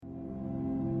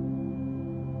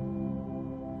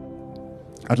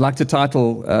I'd like to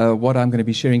title what I'm going to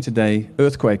be sharing today,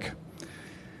 Earthquake.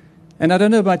 And I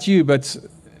don't know about you, but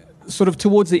sort of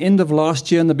towards the end of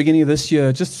last year and the beginning of this year,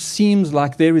 it just seems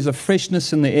like there is a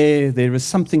freshness in the air. There is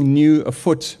something new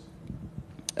afoot.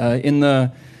 In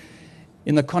the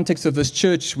context of this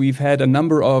church, we've had a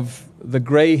number of the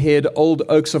gray-haired old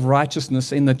oaks of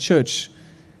righteousness in the church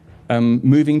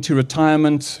moving to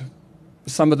retirement,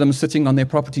 some of them sitting on their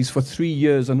properties for 3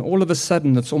 years, and all of a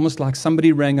sudden, it's almost like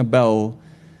somebody rang a bell,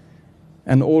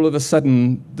 and all of a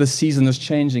sudden, this season is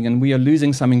changing, and we are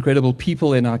losing some incredible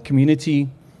people in our community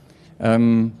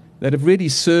that have really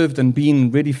served and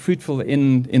been really fruitful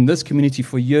in this community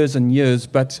for years and years.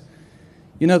 But,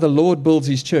 you know, the Lord builds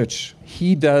His church.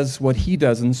 He does what He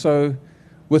does, and so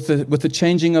with the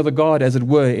changing of the guard, as it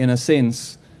were, in a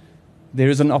sense, there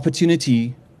is an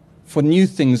opportunity for new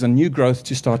things and new growth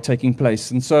to start taking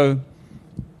place. And so,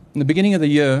 in the beginning of the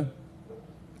year,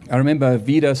 I remember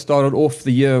Vida started off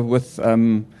the year with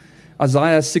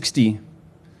Isaiah 60.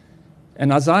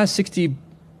 And Isaiah 60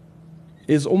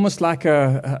 is almost like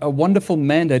a wonderful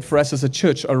mandate for us as a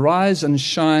church. Arise and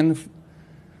shine,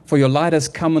 for your light has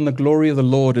come and the glory of the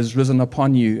Lord is risen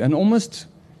upon you. And almost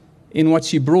in what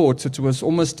she brought, it was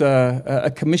almost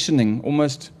a commissioning,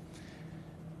 almost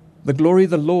the glory of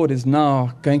the Lord is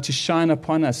now going to shine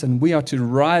upon us, and we are to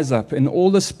rise up in all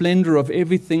the splendor of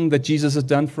everything that Jesus has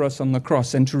done for us on the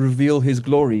cross and to reveal His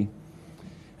glory.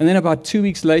 And then about 2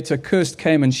 weeks later, Kirst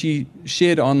came and she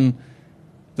shared on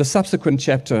the subsequent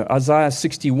chapter, Isaiah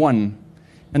 61.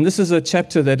 And this is a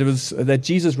chapter that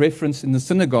Jesus referenced in the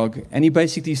synagogue. And he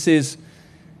basically says,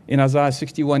 in Isaiah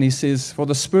 61, he says, "For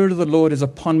the Spirit of the Lord is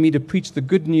upon me to preach the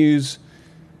good news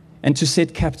and to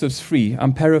set captives free."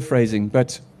 I'm paraphrasing,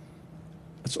 but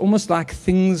it's almost like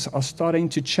things are starting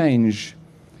to change.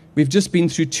 We've just been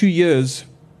through 2 years,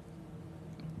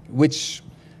 which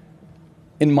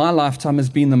in my lifetime has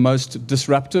been the most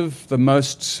disruptive, the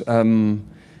most,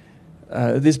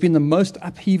 there's been the most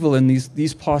upheaval in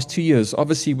these past 2 years,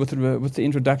 obviously with the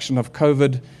introduction of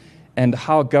COVID and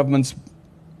how governments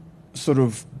sort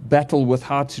of battle with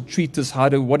how to treat this,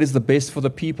 what is the best for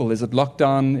the people? Is it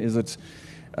lockdown?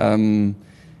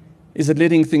 Is it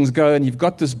letting things go? And you've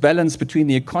got this balance between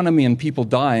the economy and people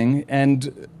dying.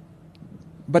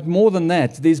 But more than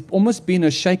that, there's almost been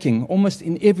a shaking, almost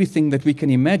in everything that we can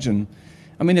imagine.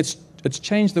 I mean, it's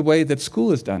changed the way that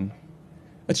school is done.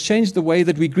 It's changed the way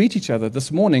that we greet each other. This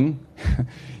morning,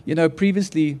 you know,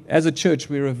 previously, as a church,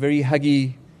 we were a very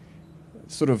huggy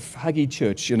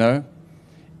church, you know.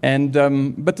 And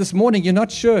but this morning, you're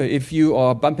not sure if you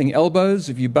are bumping elbows,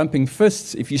 if you're bumping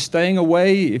fists, if you're staying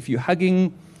away, if you're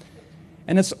hugging.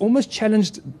 And it's almost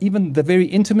challenged even the very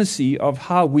intimacy of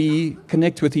how we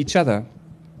connect with each other.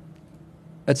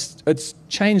 It's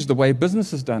changed the way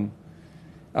business is done.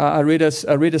 I read a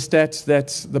stat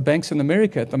that the banks in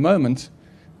America at the moment,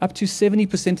 up to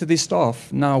 70% of their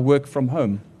staff now work from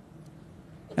home.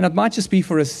 And it might just be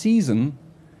for a season,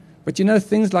 but you know,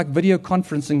 things like video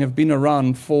conferencing have been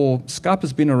around Skype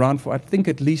has been around for, I think,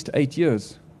 at least 8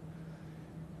 years.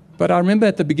 But I remember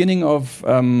at the beginning of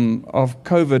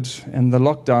COVID and the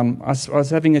lockdown, I was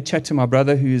having a chat to my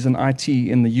brother who is in IT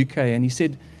in the UK, and he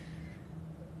said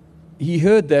he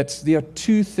heard that there are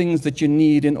 2 things that you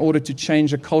need in order to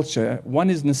change a culture.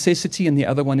 One is necessity and the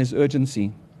other one is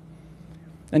urgency.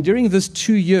 And during this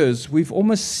 2 years, we've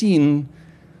almost seen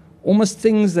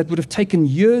things that would have taken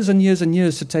years and years and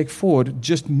years to take forward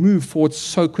just move forward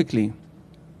so quickly.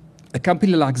 A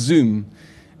company like Zoom,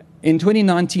 in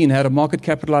 2019, had a market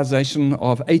capitalization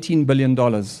of $18 billion.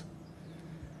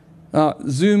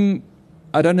 Zoom,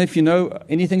 I don't know if you know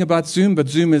anything about Zoom, but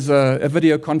Zoom is a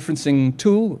video conferencing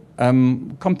tool,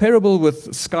 comparable with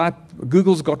Skype.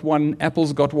 Google's got one,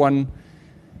 Apple's got one.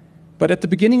 But at the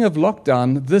beginning of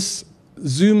lockdown, this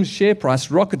Zoom share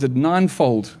price rocketed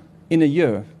 9-fold in a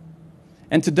year.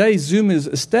 And today, Zoom is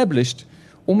established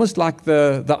almost like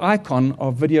the icon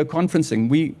of video conferencing.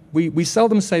 We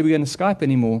seldom say we're going to Skype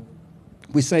anymore.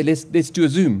 We say, let's do a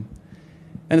Zoom.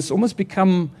 And it's almost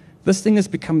this thing has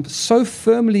become so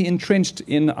firmly entrenched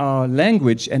in our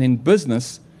language and in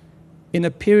business in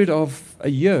a period of a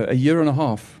year and a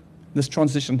half. This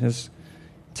transition has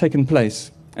taken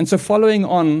place. And so following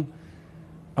on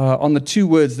the 2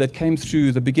 words that came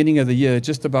through the beginning of the year,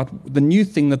 just about the new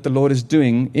thing that the Lord is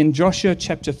doing, in Joshua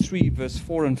chapter 3, verse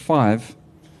 4 and 5,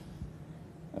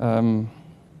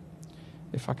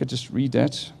 if I could just read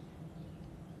that.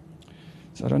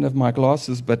 So I don't have my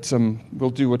glasses, but we'll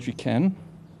do what we can.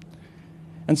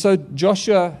 And so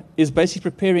Joshua is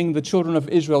basically preparing the children of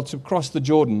Israel to cross the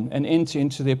Jordan and enter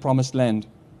into their promised land.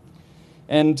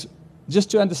 And just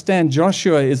to understand,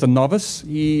 Joshua is a novice.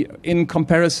 In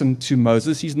comparison to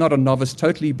Moses, he's not a novice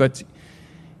totally, but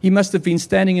he must have been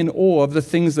standing in awe of the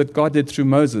things that God did through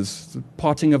Moses, the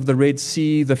parting of the Red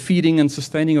Sea, the feeding and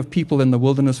sustaining of people in the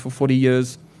wilderness for 40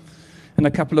 years, and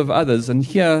a couple of others. And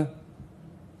here,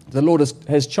 the Lord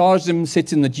has charged him, said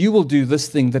to him that you will do this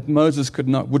thing that Moses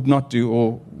would not do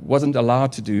or wasn't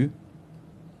allowed to do.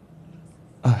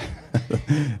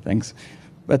 Thanks.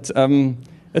 But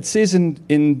it says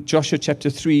in Joshua chapter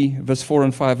 3, verse 4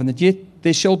 and 5, and that yet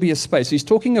there shall be a space. He's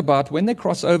talking about when they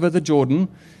cross over the Jordan,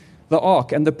 the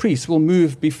ark and the priests will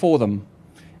move before them.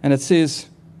 And it says,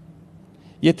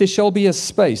 yet there shall be a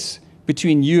space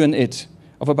between you and it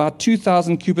of about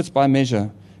 2,000 cubits by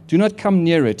measure. Do not come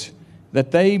near it,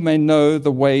 that they may know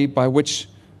the way by which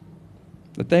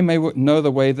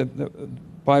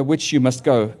by which you must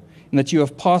go, and that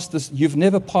you've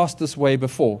never passed this way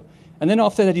before. And then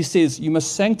after that he says, you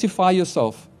must sanctify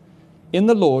yourself in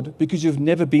the Lord because you've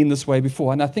never been this way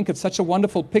before. And I think it's such a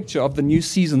wonderful picture of the new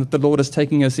season that the Lord is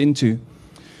taking us into.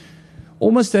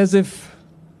 Almost as if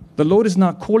the Lord is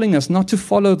now calling us not to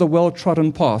follow the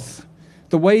well-trodden path,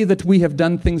 the way that we have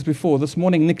done things before. This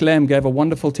morning, Nick Lamb gave a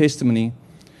wonderful testimony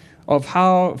of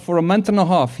how for a month and a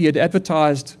half he had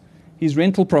advertised his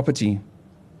rental property.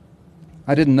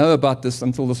 I didn't know about this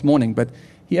until this morning, but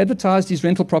he advertised his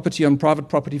rental property on private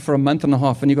property for a month and a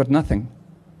half, and he got nothing.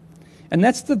 And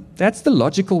that's the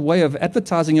logical way of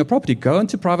advertising your property. Go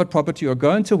into private property or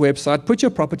go into a website, put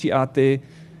your property out there,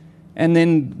 and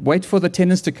then wait for the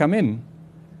tenants to come in.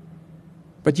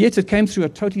 But yet it came through a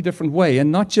totally different way.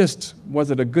 And not just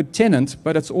was it a good tenant,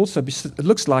 but it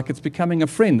looks like it's becoming a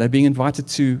friend. They're being invited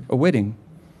to a wedding.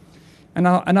 And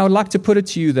I would like to put it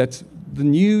to you that the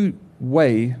new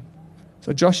way,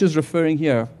 so Josh is referring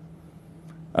here,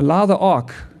 allow the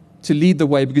ark to lead the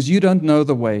way because you don't know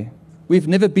the way. We've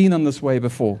never been on this way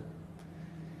before.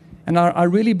 And I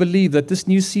really believe that this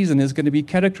new season is going to be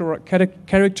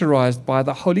characterized by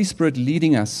the Holy Spirit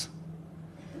leading us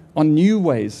on new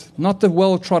ways, not the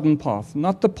well-trodden path,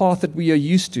 not the path that we are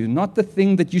used to, not the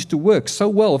thing that used to work so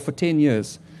well for 10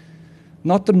 years,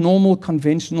 not the normal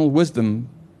conventional wisdom,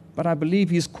 but I believe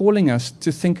He's calling us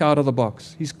to think out of the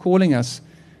box. He's calling us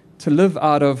to live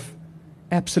out of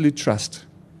absolute trust.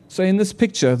 So in this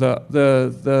picture,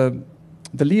 the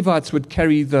Levites would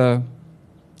carry the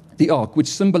ark, which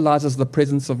symbolizes the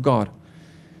presence of God.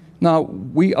 Now,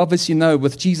 we obviously know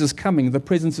with Jesus coming, the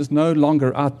presence is no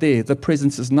longer out there. The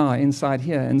presence is now inside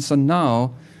here. And so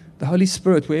now, the Holy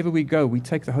Spirit, wherever we go, we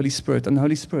take the Holy Spirit, and the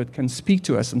Holy Spirit can speak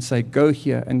to us and say, go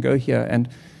here and go here. And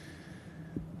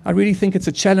I really think it's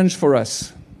a challenge for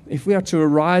us. If we are to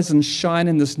arise and shine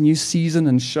in this new season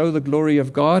and show the glory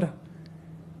of God,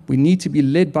 we need to be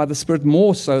led by the Spirit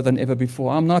more so than ever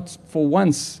before. I'm not for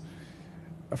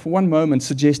one moment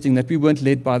suggesting that we weren't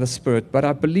led by the Spirit, but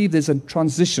I believe there's a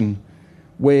transition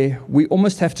where we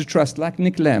almost have to trust, like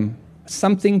Nick Lamb.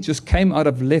 Something just came out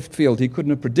of left field. He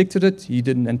couldn't have predicted it. He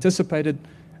didn't anticipate it.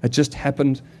 It just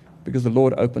happened because the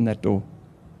Lord opened that door.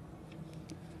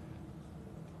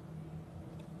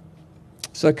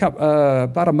 So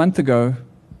about a month ago,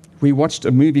 we watched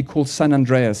a movie called San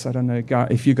Andreas. I don't know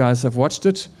if you guys have watched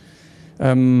it.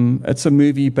 It's a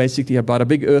movie basically about a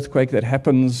big earthquake that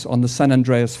happens on the San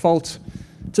Andreas Fault.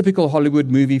 Typical Hollywood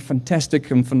movie,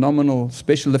 fantastic and phenomenal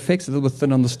special effects, a little bit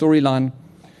thin on the storyline.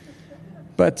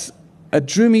 But it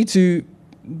drew me to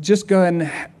just go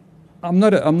and... I'm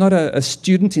not a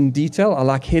student in detail. I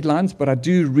like headlines, but I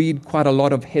do read quite a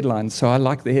lot of headlines, so I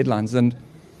like the headlines. And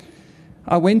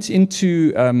I went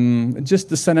into just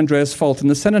the San Andreas Fault, and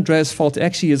the San Andreas Fault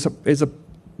actually is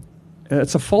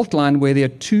it's a fault line where there are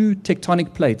two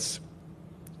tectonic plates,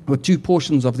 or two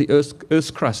portions of the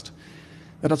Earth's crust,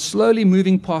 that are slowly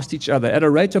moving past each other at a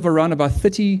rate of around about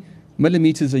 30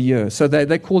 millimeters a year. So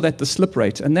they call that the slip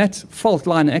rate. And that fault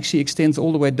line actually extends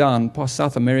all the way down past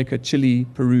South America, Chile,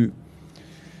 Peru.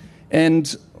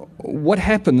 And what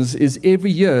happens is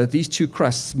every year these two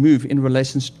crusts move in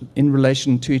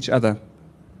relation to each other,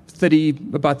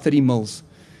 about 30 mils.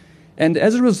 And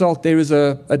as a result, there is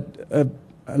a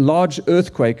large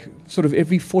earthquake sort of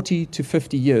every 40 to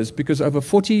 50 years, because over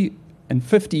 40 and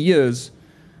 50 years,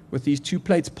 with these two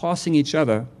plates passing each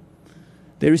other,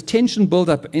 there is tension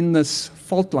buildup in this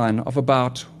fault line of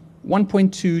about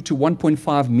 1.2 to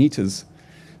 1.5 meters.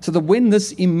 So that when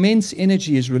this immense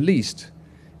energy is released,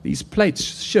 these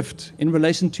plates shift in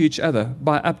relation to each other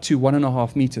by up to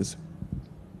 1.5 meters.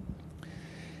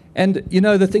 And, you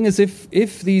know, the thing is,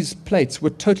 if these plates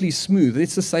were totally smooth,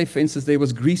 let's just say, for instance, there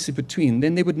was grease in between,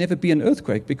 then there would never be an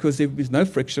earthquake because there was no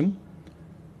friction.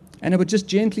 And it would just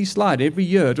gently slide. Every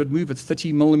year it would move its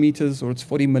 30 millimeters or its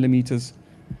 40 millimeters.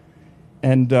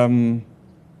 and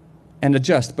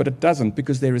adjust, but it doesn't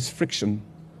because there is friction.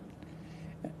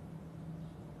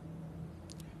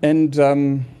 And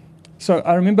so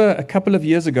I remember about 2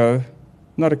 years ago,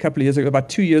 about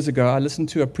 2 years ago, I listened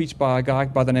to a preach by a guy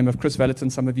by the name of Chris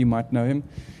Vallotton. Some of you might know him.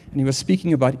 And he was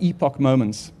speaking about epoch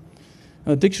moments.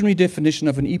 A dictionary definition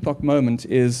of an epoch moment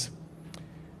is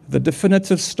the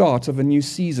definitive start of a new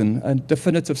season, a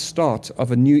definitive start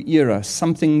of a new era.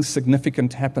 Something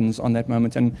significant happens on that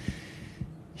moment. And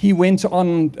he went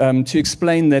on to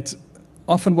explain that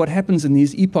often what happens in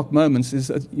these epoch moments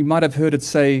is, you might have heard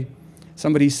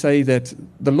somebody say that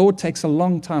the Lord takes a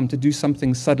long time to do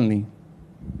something suddenly.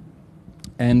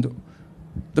 And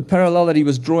the parallel that he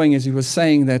was drawing is he was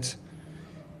saying that,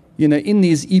 in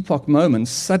these epoch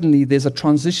moments, suddenly there's a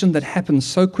transition that happens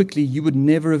so quickly you would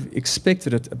never have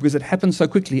expected it because it happened so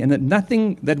quickly, and that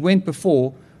nothing that went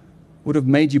before would have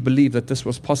made you believe that this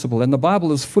was possible. And the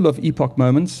Bible is full of epoch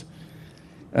moments.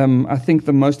 I think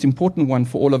the most important one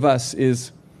for all of us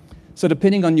is, so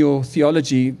depending on your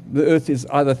theology, the earth is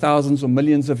either thousands or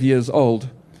millions of years old.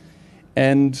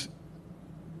 But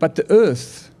the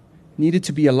earth needed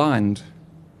to be aligned.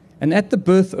 And at the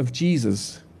birth of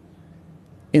Jesus,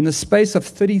 in the space of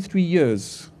 33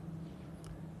 years,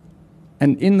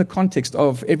 and in the context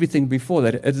of everything before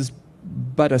that, it is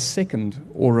but a second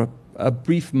or a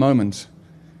brief moment.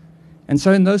 And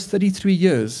so in those 33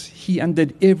 years, he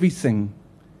undid everything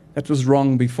that was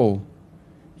wrong before.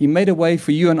 He made a way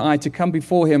for you and I to come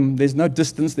before him. There's no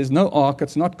distance, there's no ark.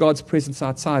 It's not God's presence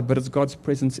outside, but it's God's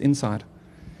presence inside.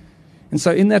 And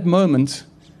so in that moment,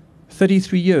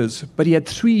 33 years, but he had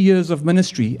 3 years of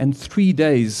ministry and 3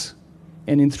 days.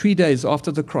 And in 3 days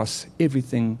after the cross,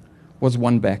 everything was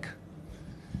won back.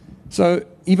 So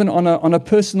even on a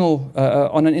personal,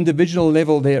 on an individual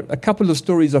level, there are a couple of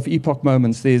stories of epoch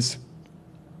moments. There's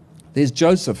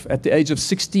Joseph at the age of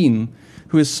 16,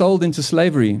 who is sold into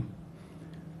slavery.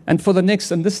 And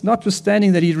this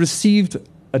notwithstanding that he received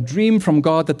a dream from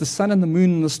God that the sun and the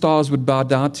moon and the stars would bow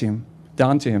down to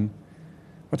him.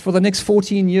 But for the next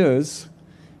 14 years,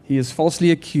 he is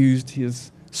falsely accused, he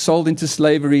is sold into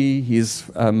slavery, he is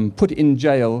put in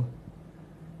jail.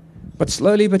 But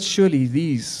slowly but surely,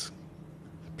 these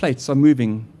plates are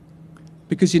moving,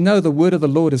 because the word of the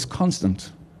Lord is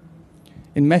constant.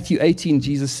 In Matthew 18,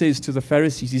 Jesus says to the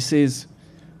Pharisees, he says,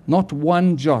 not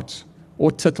one jot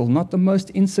or tittle, not the most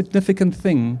insignificant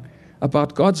thing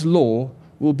about God's law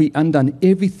will be undone.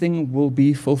 Everything will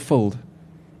be fulfilled.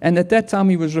 And at that time,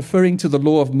 he was referring to the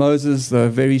law of Moses, the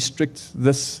very strict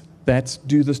this, that,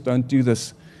 do this, don't do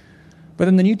this. But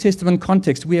in the New Testament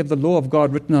context, we have the law of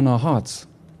God written on our hearts.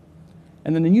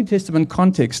 And in the New Testament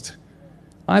context,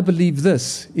 I believe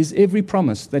this is every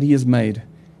promise that he has made.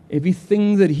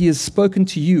 Everything that he has spoken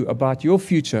to you about your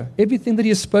future, everything that he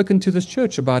has spoken to this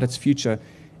church about its future,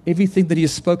 everything that he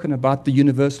has spoken about the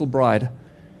universal bride,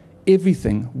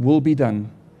 everything will be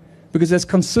done. Because as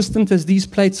consistent as these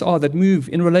plates are that move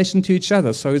in relation to each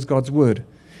other, so is God's word.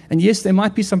 And yes, there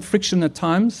might be some friction at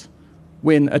times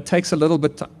when it takes a little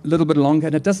bit longer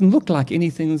and it doesn't look like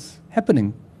anything's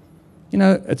happening.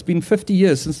 It's been 50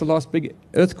 years since the last big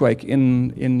earthquake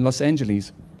in Los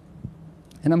Angeles.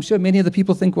 And I'm sure many of the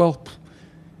people think, well,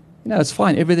 it's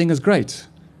fine, everything is great.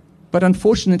 But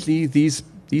unfortunately, these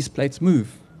plates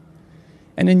move.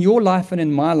 And in your life and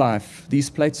in my life, these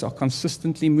plates are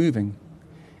consistently moving.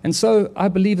 And so I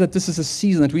believe that this is a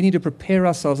season that we need to prepare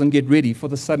ourselves and get ready for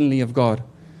the suddenly of God,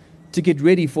 to get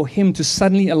ready for him to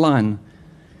suddenly align.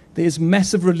 There's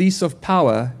massive release of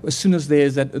power as soon as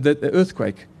there's the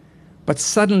earthquake. But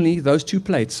suddenly, those two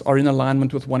plates are in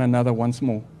alignment with one another once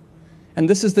more. And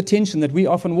this is the tension that we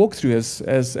often walk through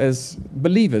as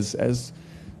believers, as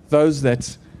those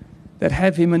that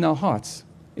have him in our hearts,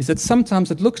 is that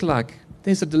sometimes it looks like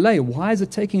there's a delay. Why is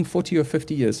it taking 40 or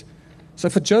 50 years? So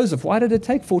for Joseph, why did it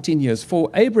take 14 years? For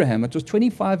Abraham, it was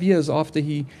 25 years after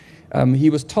he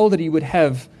was told that he would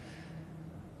have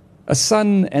a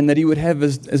son and that he would have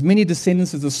as many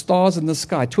descendants as the stars in the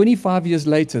sky. 25 years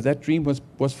later, that dream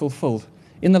was fulfilled.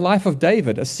 In the life of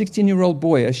David, a 16-year-old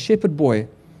boy, a shepherd boy,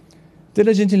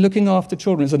 diligently looking after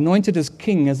children, is anointed as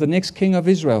king, as the next king of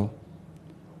Israel.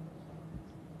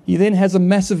 He then has a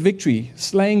massive victory,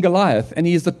 slaying Goliath, and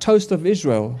he is the toast of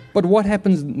Israel. But what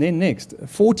happens then next?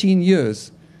 14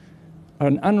 years,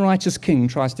 an unrighteous king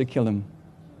tries to kill him.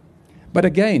 But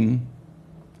again,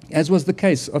 as was the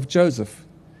case of Joseph,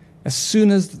 as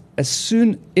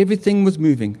soon everything was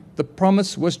moving, the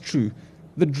promise was true,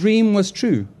 the dream was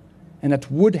true, and it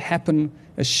would happen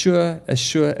as sure,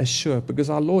 because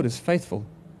our Lord is faithful.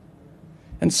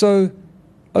 And so,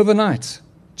 overnight,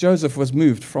 Joseph was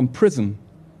moved from prison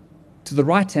to the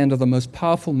right hand of the most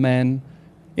powerful man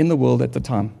in the world at the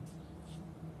time.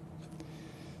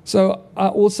 So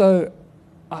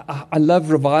I love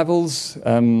revivals.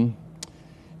 In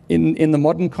the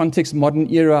modern context, modern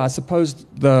era, I suppose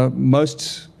the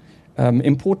most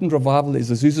important revival is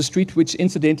Azusa Street, which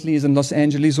incidentally is in Los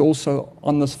Angeles, also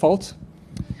on this fault.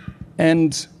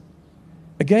 And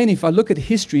again, if I look at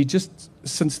history just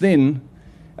since then,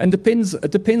 and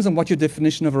it depends on what your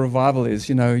definition of a revival is.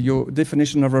 Your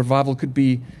definition of a revival could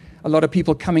be a lot of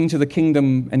people coming to the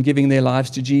kingdom and giving their lives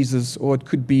to Jesus, or it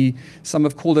could be, some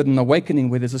have called it an awakening,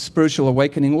 where there's a spiritual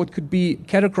awakening, or it could be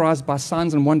categorized by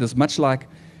signs and wonders, much like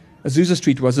Azusa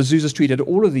Street was. Azusa Street had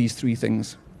all of these three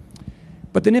things.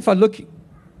 But then if I look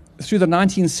through the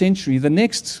 19th century, the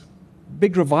next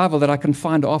big revival that I can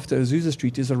find after Azusa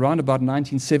Street is around about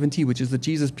 1970, which is the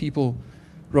Jesus People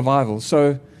revival.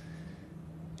 So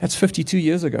that's 52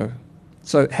 years ago.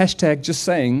 So hashtag just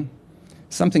saying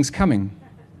something's coming.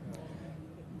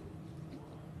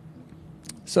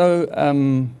 So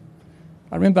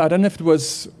I remember, I don't know if it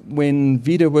was when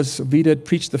Vida had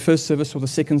preached the first service or the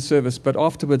second service, but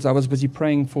afterwards I was busy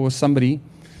praying for somebody,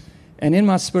 and in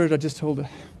my spirit I just told her,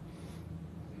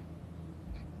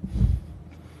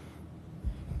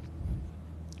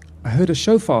 I heard a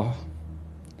shofar.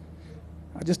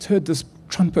 I just heard this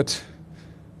trumpet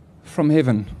from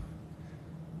heaven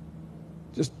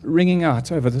just ringing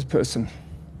out over this person.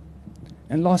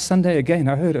 And last Sunday again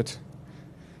I heard it.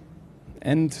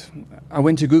 And I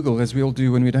went to Google, as we all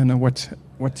do when we don't know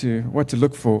what to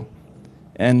look for.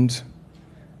 And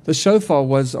the shofar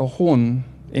was a horn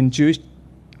in Jewish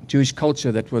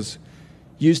culture that was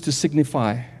used to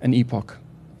signify an epoch.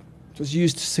 It was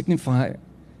used to signify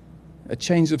a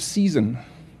change of season,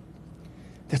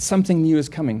 that something new is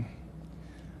coming.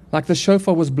 Like the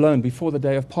shofar was blown before the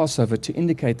day of Passover to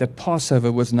indicate that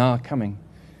Passover was now coming.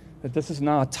 That this is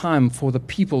now a time for the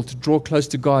people to draw close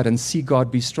to God and see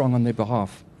God be strong on their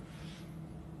behalf.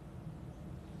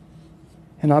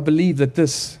 And I believe that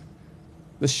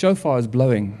the shofar is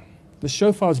blowing. The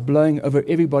shofar is blowing over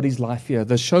everybody's life here.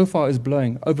 The shofar is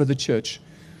blowing over the church.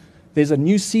 There's a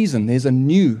new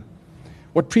season.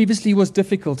 What previously was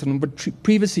difficult and what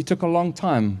previously took a long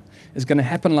time is going to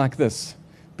happen like this,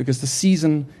 because the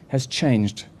season has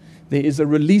changed. There is a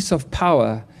release of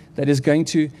power that is going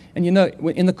to, and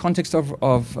in the context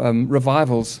of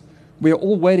revivals, we are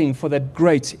all waiting for that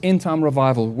great end-time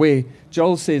revival where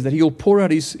Joel says that he'll pour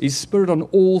out his spirit on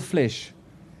all flesh,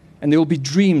 and there will be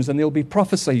dreams, and there will be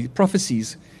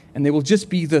prophecies, and there will just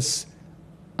be this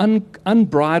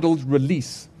unbridled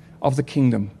release of the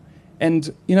kingdom.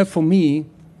 And, for me,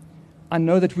 I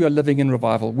know that we are living in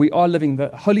revival. We are living, the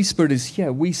Holy Spirit is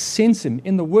here. We sense Him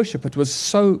in the worship. It was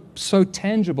so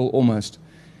tangible almost.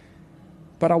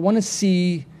 But I want to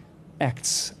see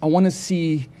acts. I want to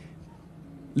see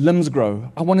limbs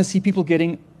grow. I want to see people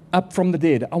getting up from the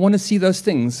dead. I want to see those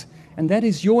things. And that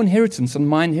is your inheritance and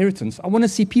my inheritance. I want to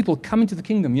see people come into the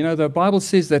kingdom. The Bible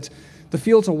says that the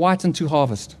fields are white unto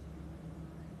harvest.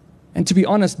 And to be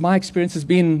honest, my experience has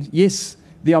been, yes,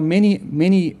 there are many,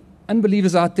 many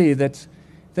unbelievers out there that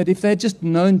if they had just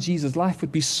known Jesus, life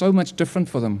would be so much different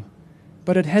for them.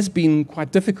 But it has been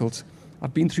quite difficult.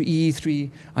 I've been through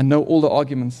EE3. I know all the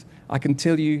arguments. I can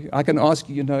tell you, I can ask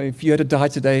you, if you had to die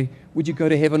today, would you go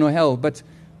to heaven or hell? But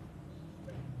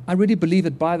I really believe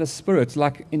that by the Spirit,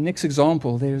 like in Nick's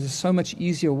example, there is a so much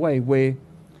easier way where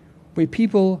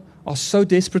people are so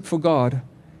desperate for God.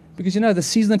 Because, the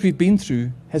season that we've been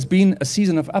through has been a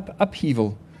season of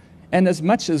upheaval. And as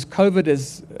much as COVID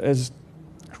has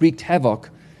wreaked havoc,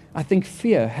 I think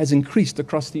fear has increased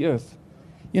across the earth.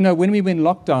 When we were in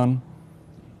lockdown,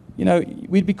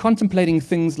 we'd be contemplating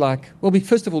things like, well,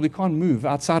 first of all, we can't move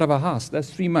outside of our house. That's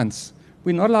 3 months.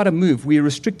 We're not allowed to move. We're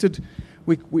restricted.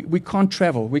 We can't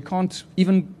travel. We can't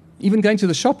even going to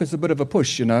the shop is a bit of a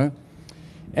push,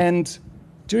 And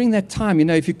during that time,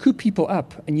 if you coop people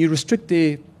up and you restrict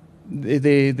their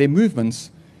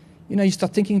movements, you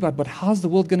start thinking about, but how's the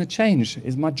world going to change?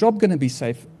 Is my job going to be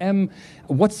safe?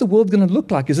 What's the world going to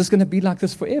look like? Is this going to be like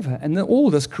this forever? And then all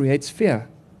this creates fear.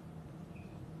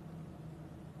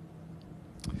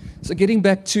 So getting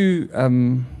back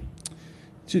to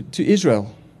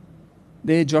Israel,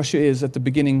 there Joshua is at the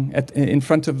beginning, in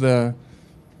front of the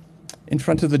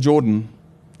Jordan,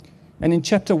 and in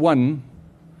chapter 1,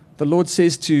 the Lord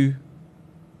says to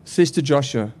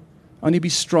Joshua, "Only be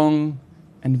strong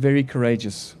and very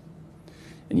courageous."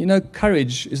 And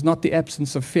courage is not the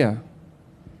absence of fear.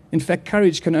 In fact,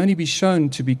 courage can only be shown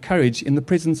to be courage in the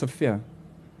presence of fear.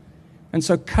 And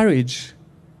so courage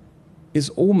is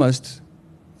almost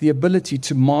the ability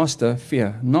to master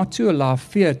fear, not to allow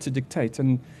fear to dictate.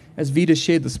 And as Vida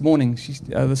shared this morning,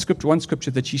 one scripture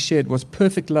that she shared was,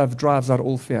 perfect love drives out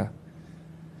all fear.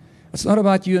 It's not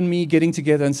about you and me getting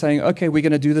together and saying, okay, we're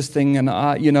going to do this thing, and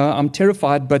I'm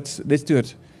terrified, but let's do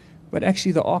it. But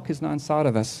actually the ark is now inside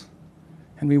of us,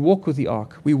 and we walk with the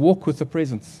ark. We walk with the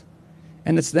presence.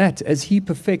 And it's that, as He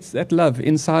perfects that love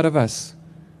inside of us,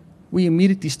 we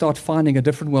immediately start finding a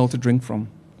different well to drink from.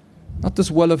 Not this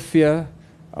well of fear,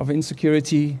 of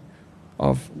insecurity,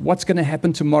 of what's going to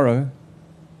happen tomorrow,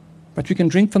 but we can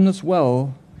drink from this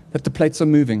well that the plates are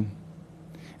moving,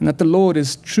 and that the Lord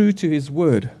is true to His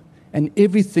word, and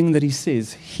everything that He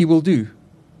says, He will do.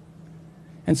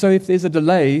 And so if there's a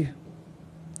delay,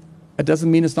 it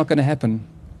doesn't mean it's not going to happen,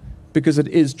 because it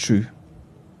is true.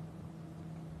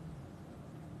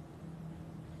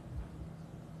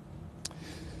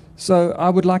 So I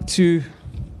would like to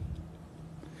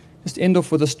just end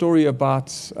off with a story about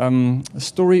a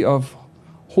story of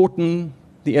Horton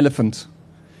the elephant.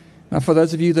 Now, for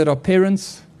those of you that are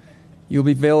parents, you'll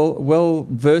be well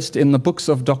versed in the books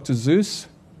of Dr. Seuss.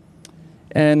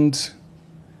 And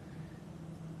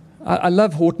I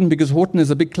love Horton because Horton is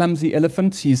a big clumsy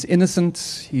elephant. He's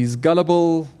innocent, he's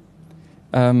gullible,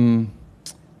 but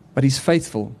he's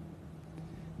faithful.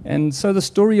 And so the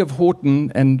story of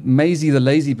Horton and Maisie the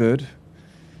lazy bird.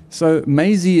 So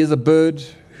Maisie is a bird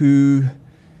who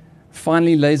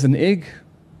finally lays an egg,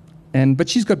 but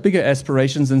she's got bigger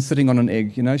aspirations than sitting on an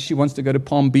egg. She wants to go to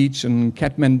Palm Beach and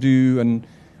Kathmandu, and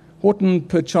Horton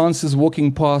perchance is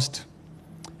walking past,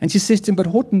 and she says to him, "But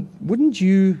Horton, wouldn't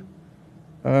you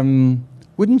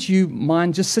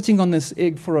mind just sitting on this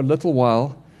egg for a little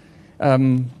while?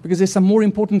 Because there's some more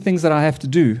important things that I have to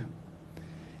do."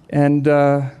 And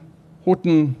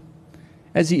Horton,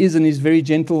 as he is in his very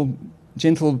gentle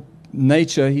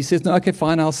nature, he says, "No, okay,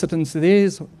 fine, I'll sit." And so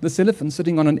there's this elephant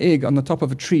sitting on an egg on the top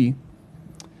of a tree.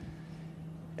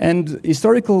 And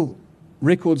historical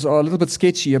records are a little bit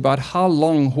sketchy about how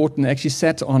long Horton actually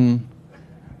sat on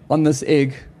this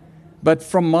egg. But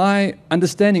from my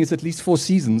understanding, it's at least 4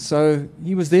 seasons. So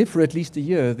he was there for at least a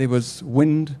year. There was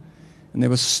wind, and there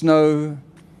was snow,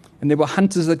 and there were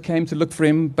hunters that came to look for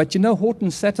him. But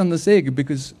Horton sat on this egg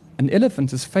because an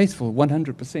elephant is faithful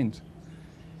 100%.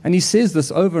 And he says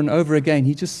this over and over again.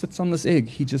 He just sits on this egg.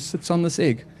 He just sits on this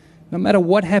egg. No matter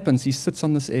what happens, he sits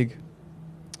on this egg.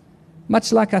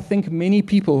 Much like I think many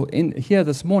people in here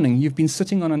this morning, you've been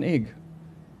sitting on an egg.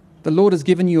 The Lord has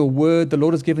given you a word. The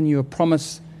Lord has given you a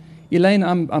promise. Elaine,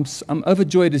 I'm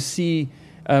overjoyed to see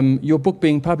your book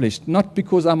being published. Not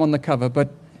because I'm on the cover,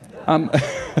 but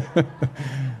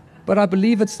but I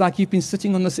believe it's like you've been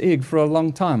sitting on this egg for a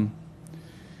long time.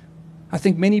 I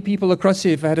think many people across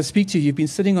here, if I had to speak to you, you've been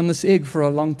sitting on this egg for a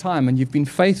long time, and you've been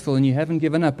faithful, and you haven't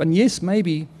given up. And yes,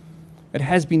 maybe it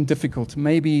has been difficult.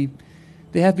 Maybe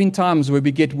there have been times where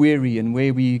we get weary and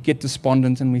where we get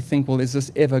despondent and we think, well, is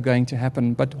this ever going to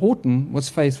happen? But Horton was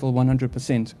faithful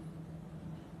 100%.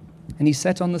 And he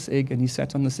sat on this egg, and he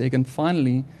sat on this egg, and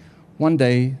finally, one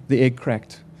day, the egg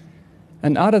cracked.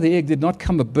 And out of the egg did not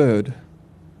come a bird,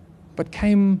 but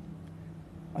came,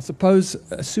 I suppose,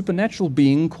 a supernatural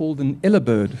being called an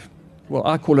ellerbird. Well,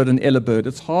 I call it an ellerbird.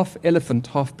 It's half elephant,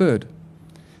 half bird.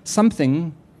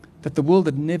 Something that the world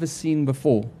had never seen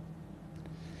before.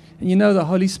 And the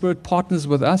Holy Spirit partners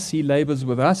with us. He labors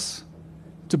with us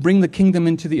to bring the kingdom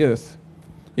into the earth.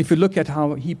 If you look at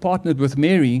how he partnered with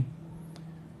Mary,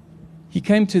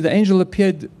 the angel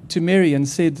appeared to Mary and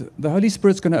said, the Holy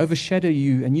Spirit's going to overshadow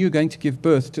you, and you're going to give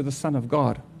birth to the Son of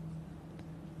God.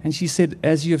 And she said,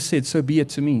 as you have said, so be it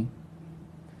to me.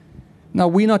 Now,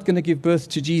 we're not going to give birth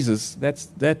to Jesus.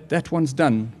 That one's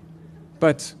done.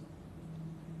 But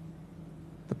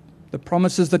the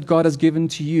promises that God has given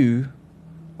to you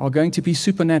are going to be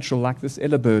supernatural, like this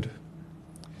ellerbird.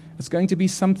 It's going to be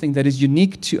something that is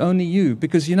unique to only you,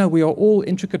 because, we are all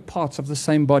intricate parts of the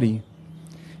same body.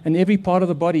 And every part of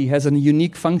the body has a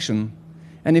unique function.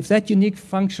 And if that unique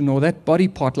function or that body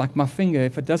part, like my finger,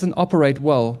 if it doesn't operate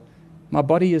well, my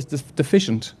body is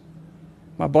deficient.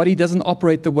 My body doesn't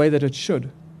operate the way that it should.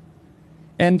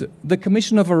 And the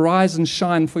commission of arise and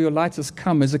shine, for your light has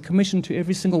come, is a commission to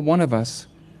every single one of us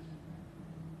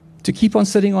to keep on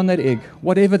sitting on that egg,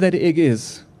 whatever that egg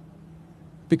is,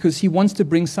 because he wants to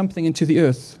bring something into the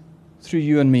earth through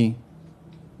you and me.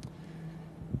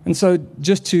 And so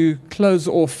just to close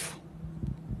off,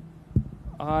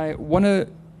 I want to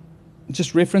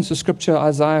just reference the scripture,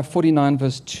 Isaiah 49,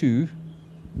 verse 2.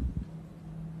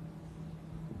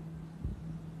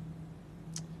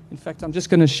 In fact, I'm just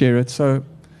going to share it. So,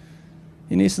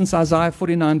 in essence, Isaiah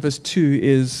 49, verse 2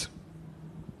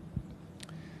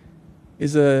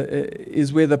 is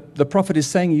where the prophet is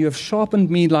saying, you have sharpened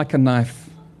me like a knife.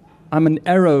 I'm an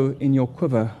arrow in your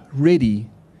quiver, ready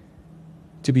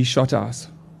to be shot out.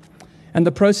 And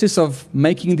the process of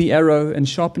making the arrow and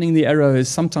sharpening the arrow is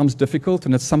sometimes difficult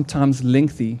and it's sometimes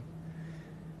lengthy.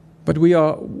 But we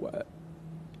are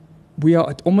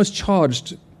almost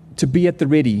charged to be at the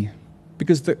ready,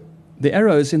 because the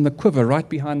arrow is in the quiver right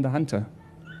behind the hunter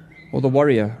or the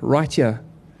warrior right here.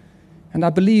 And I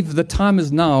believe the time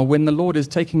is now when the Lord is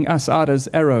taking us out as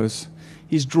arrows.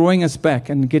 He's drawing us back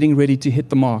and getting ready to hit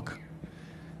the mark.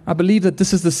 I believe that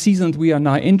this is the season that we are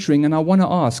now entering, and I want to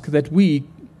ask that we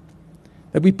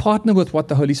partner with what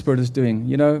the Holy Spirit is doing.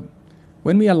 You know,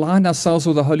 when we align ourselves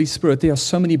with the Holy Spirit, there are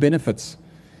so many benefits.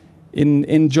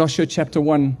 In Joshua chapter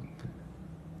 1,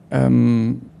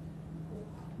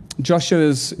 Joshua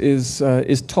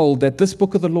is told that this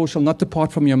book of the law shall not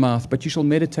depart from your mouth, but you shall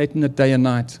meditate in it day and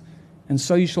night. And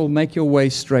so you shall make your way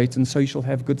straight, and so you shall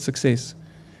have good success.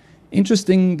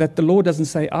 Interesting that the Lord doesn't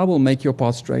say, I will make your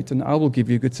path straight and I will give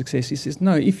you good success. He says,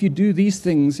 no, if you do these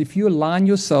things, if you align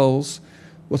yourselves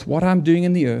with what I'm doing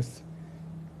in the earth,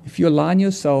 if you align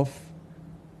yourself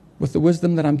with the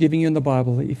wisdom that I'm giving you in the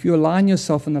Bible, if you align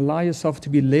yourself and allow yourself to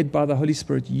be led by the Holy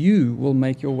Spirit, you will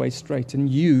make your way straight and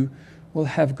you will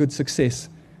have good success.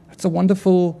 It's a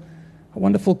wonderful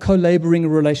co-laboring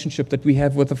relationship that we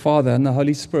have with the Father and the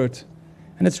Holy Spirit.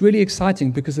 And it's really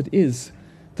exciting because it is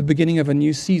the beginning of a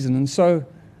new season. And so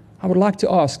I would like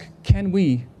to ask, can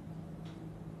we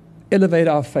elevate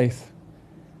our faith?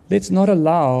 Let's not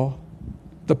allow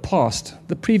the past,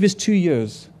 the previous 2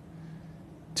 years,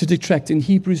 to detract. In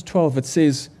Hebrews 12, it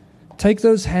says, take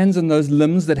those hands and those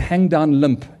limbs that hang down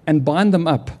limp and bind them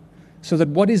up so that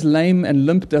what is lame and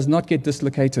limp does not get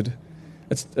dislocated.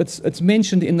 It's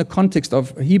mentioned in the context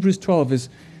of Hebrews 12 is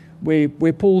where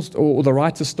Paul's, or the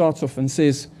writer starts off and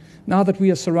says, now that we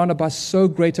are surrounded by so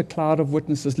great a cloud of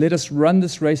witnesses, let us run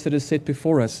this race that is set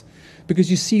before us.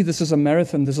 Because you see, this is a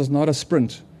marathon, this is not a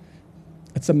sprint.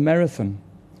 It's a marathon.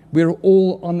 We're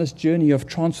all on this journey of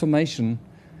transformation,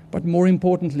 but more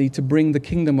importantly, to bring the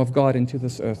kingdom of God into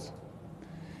this earth.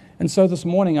 And so this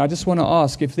morning, I just want to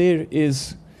ask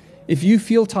if you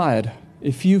feel tired,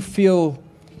 if you feel,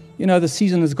 the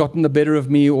season has gotten the better of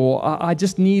me, or I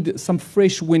just need some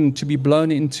fresh wind to be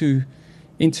blown into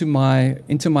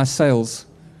my sails.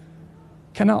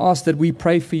 Can I ask that we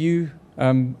pray for you?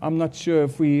 I'm not sure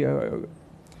if we,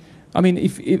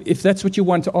 if that's what you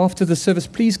want after the service,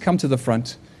 please come to the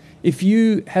front. If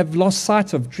you have lost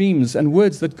sight of dreams and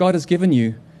words that God has given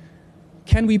you,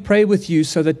 can we pray with you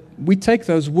so that we take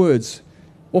those words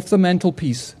off the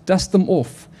mantelpiece, dust them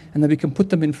off, and that we can put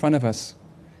them in front of us?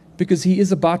 Because He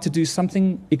is about to do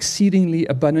something exceedingly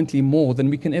abundantly more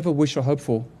than we can ever wish or hope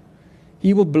for.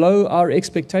 He will blow our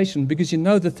expectation, because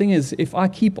the thing is, if I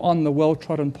keep on the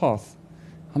well-trodden path,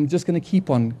 I'm just going to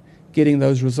keep on getting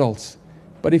those results.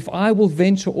 But if I will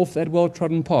venture off that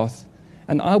well-trodden path,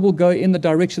 and I will go in the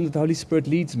direction that the Holy Spirit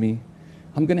leads me,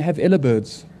 I'm going to have elder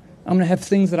birds. I'm going to have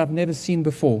things that I've never seen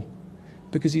before,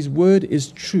 because His word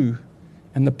is true,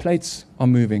 and the plates are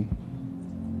moving.